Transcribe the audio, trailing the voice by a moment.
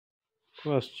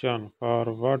Question: For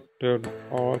what did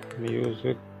folk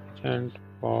music legend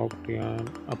Bob Dylan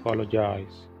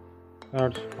apologize?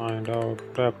 Let's find out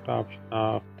correct option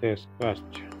of this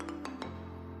question.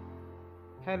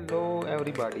 Hello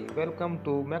everybody, welcome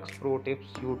to Max Pro Tips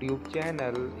YouTube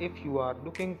channel. If you are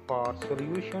looking for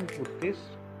solution to this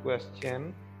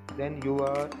question, then you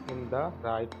are in the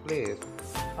right place.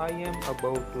 I am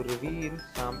about to reveal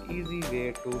some easy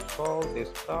way to solve this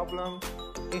problem.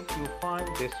 If you find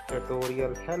this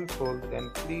tutorial helpful, then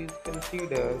please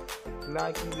consider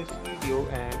liking this video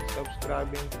and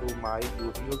subscribing to my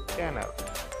YouTube channel.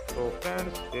 So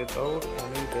friends, without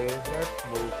any delay, let's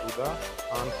move to the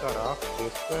answer of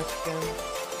this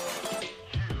question.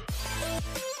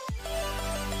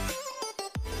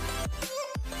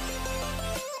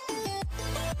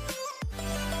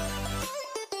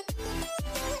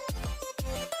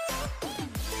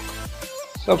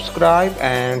 Subscribe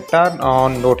and turn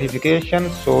on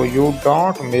notifications so you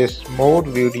don't miss more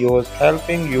videos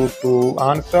helping you to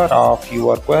answer of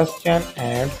your question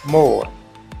and more.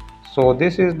 So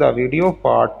this is the video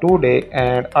for today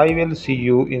and I will see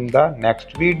you in the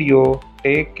next video.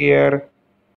 Take care.